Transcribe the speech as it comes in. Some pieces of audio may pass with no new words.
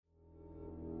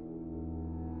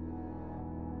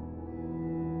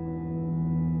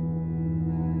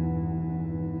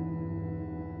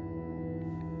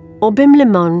O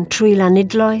Bymlimon trwy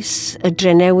Lanidloes, y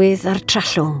Drenewydd a'r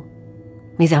Trallwng,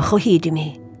 mi ddewch o hyd i mi.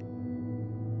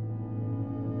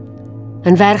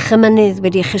 Yn ferch y mynydd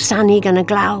wedi chysanu gan y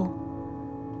glaw,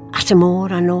 at y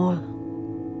môr a nôl,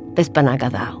 beth bynnag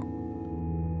a ddaw.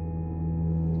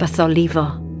 Bythol lifo,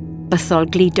 bythol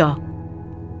glido,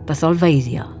 bythol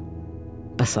feiddio,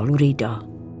 bythol wrido.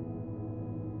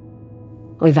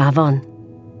 O'i Fafon,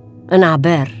 yn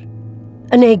Aber,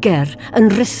 yn Eger, yn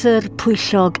Ruthyr,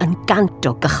 Pwyllog, yn gant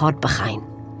o gychod bychain.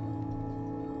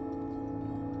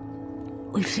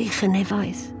 O'i Frych yn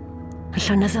Nefoedd, yn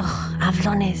Llonyddwch,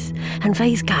 Aflonydd, yn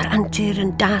Feiddgar, Antur,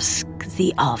 yn Dasg, Ddi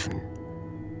Ofn.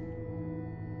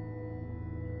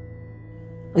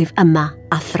 Wyf yma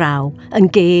a thraw, yn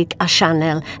Geg a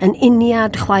Sianel, yn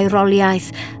Uniad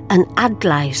Chwaeroliaeth, yn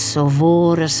Adlais o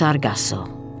Fôr y Sargasso.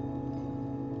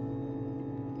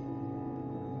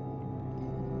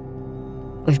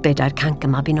 Wyf Bedair Canc y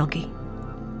Mabinogi,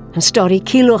 yn stori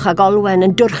Culwch ag Olwen,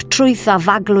 yn dwrch trwyth a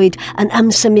faglwyd, yn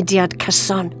ymsymudiad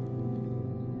cyson.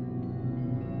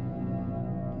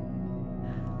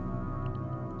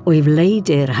 Wyf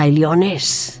Leidir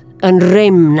Haelionis, yn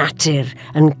rym natur,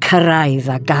 yn cyrraedd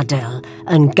a gadael,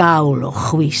 yn gawl o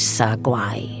chwys a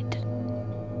gwaed.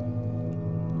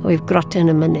 Wyf Groten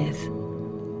y Mynydd,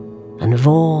 yn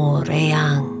fôr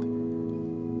eang,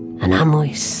 yn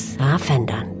amwys a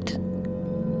ffendant.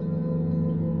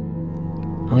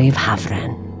 Wyf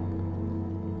Hafren,